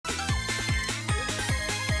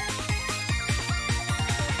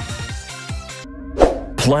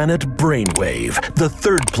Planet Brainwave, the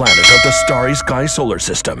third planet of the starry sky solar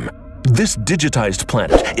system. This digitized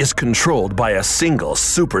planet is controlled by a single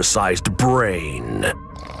supersized brain.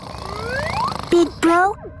 Big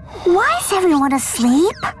Bro, why is everyone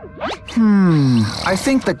asleep? I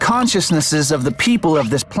think the consciousnesses of the people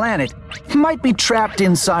of this planet might be trapped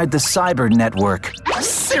inside the cyber network.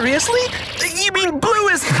 Seriously? You mean Blue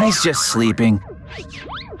is... He's just sleeping.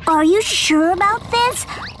 Are you sure about this?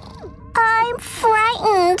 I'm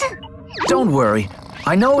frightened. Don't worry.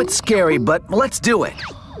 I know it's scary, but let's do it.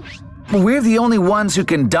 We're the only ones who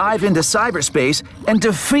can dive into cyberspace and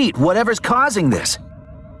defeat whatever's causing this.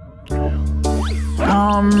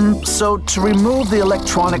 So to remove the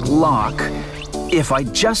electronic lock, if I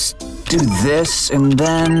just do this and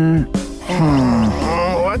then...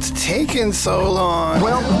 What's taking so long?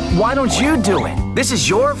 Well, why don't you do it? This is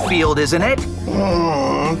your field, isn't it?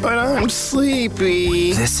 But I'm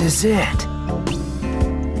sleepy. This is it.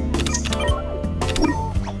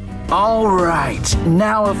 All right,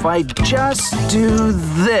 now if I just do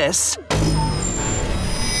this...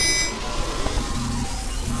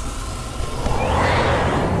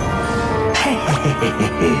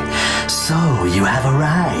 So, you have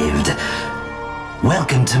arrived.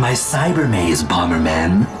 Welcome to my cyber maze,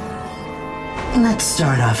 Bomberman. Let's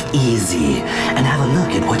start off easy and have a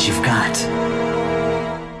look at what you've got.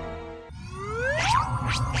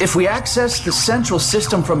 If we access the central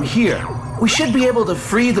system from here, we should be able to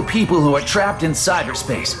free the people who are trapped in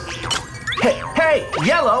cyberspace. Hey,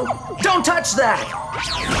 Yellow! Don't touch that!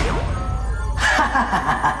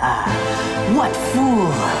 What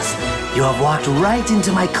fools! You have walked right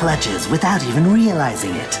into my clutches without even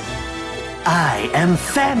realizing it. I am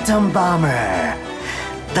Phantom Bomber,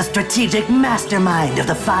 the strategic mastermind of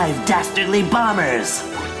the 5 dastardly bombers.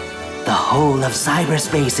 The whole of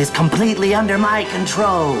cyberspace is completely under my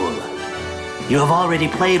control. You have already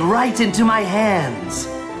played right into my hands.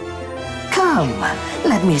 Come,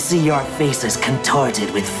 let me see your faces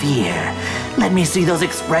contorted with fear. Let me see those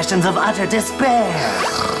expressions of utter despair.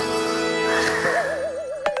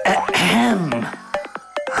 Ahem.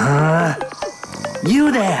 Huh?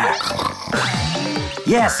 You there.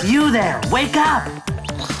 Yes, you there. Wake up.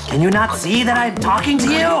 Can you not see that I'm talking to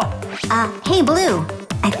you? Hey Blue,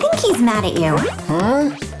 I think he's mad at you.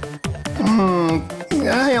 Huh?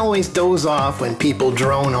 I always doze off when people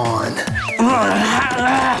drone on.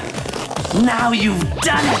 Now you've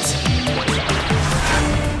done it!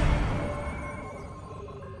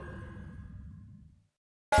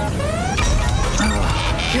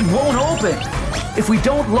 It won't open. If we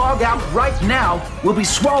don't log out right now, we'll be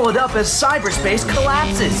swallowed up as cyberspace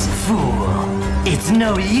collapses. Fool. It's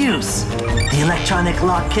no use. The electronic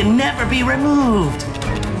lock can never be removed.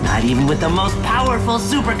 Not even with the most powerful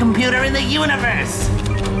supercomputer in the universe.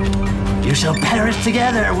 You shall perish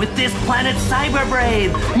together with this planet's cyber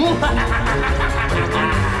brain.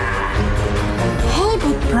 Hey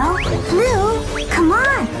Big Bro, Blue, come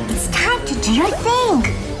on. It's time to do your thing.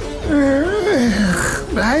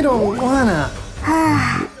 I don't wanna.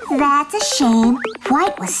 That's a shame.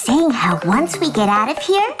 White was saying how once we get out of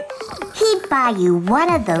here, he'd buy you one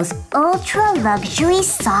of those ultra-luxury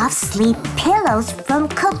soft sleep pillows from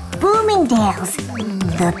Bloomingdale's.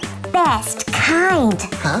 The best kind.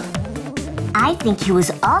 Huh? I think he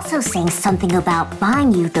was also saying something about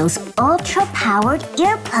buying you those ultra-powered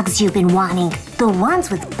earplugs you've been wanting. The ones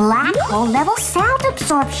with black hole-level sound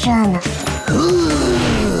absorption.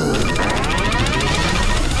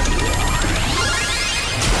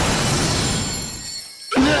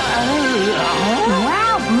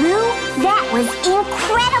 Wow, Blue! That was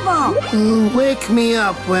incredible! Wake me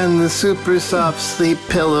up when the super soft sleep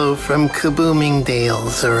pillow from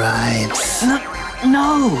Bloomingdale's arrives.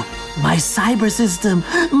 No! My cyber system,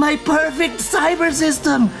 my perfect cyber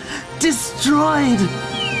system, destroyed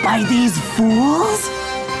by these fools?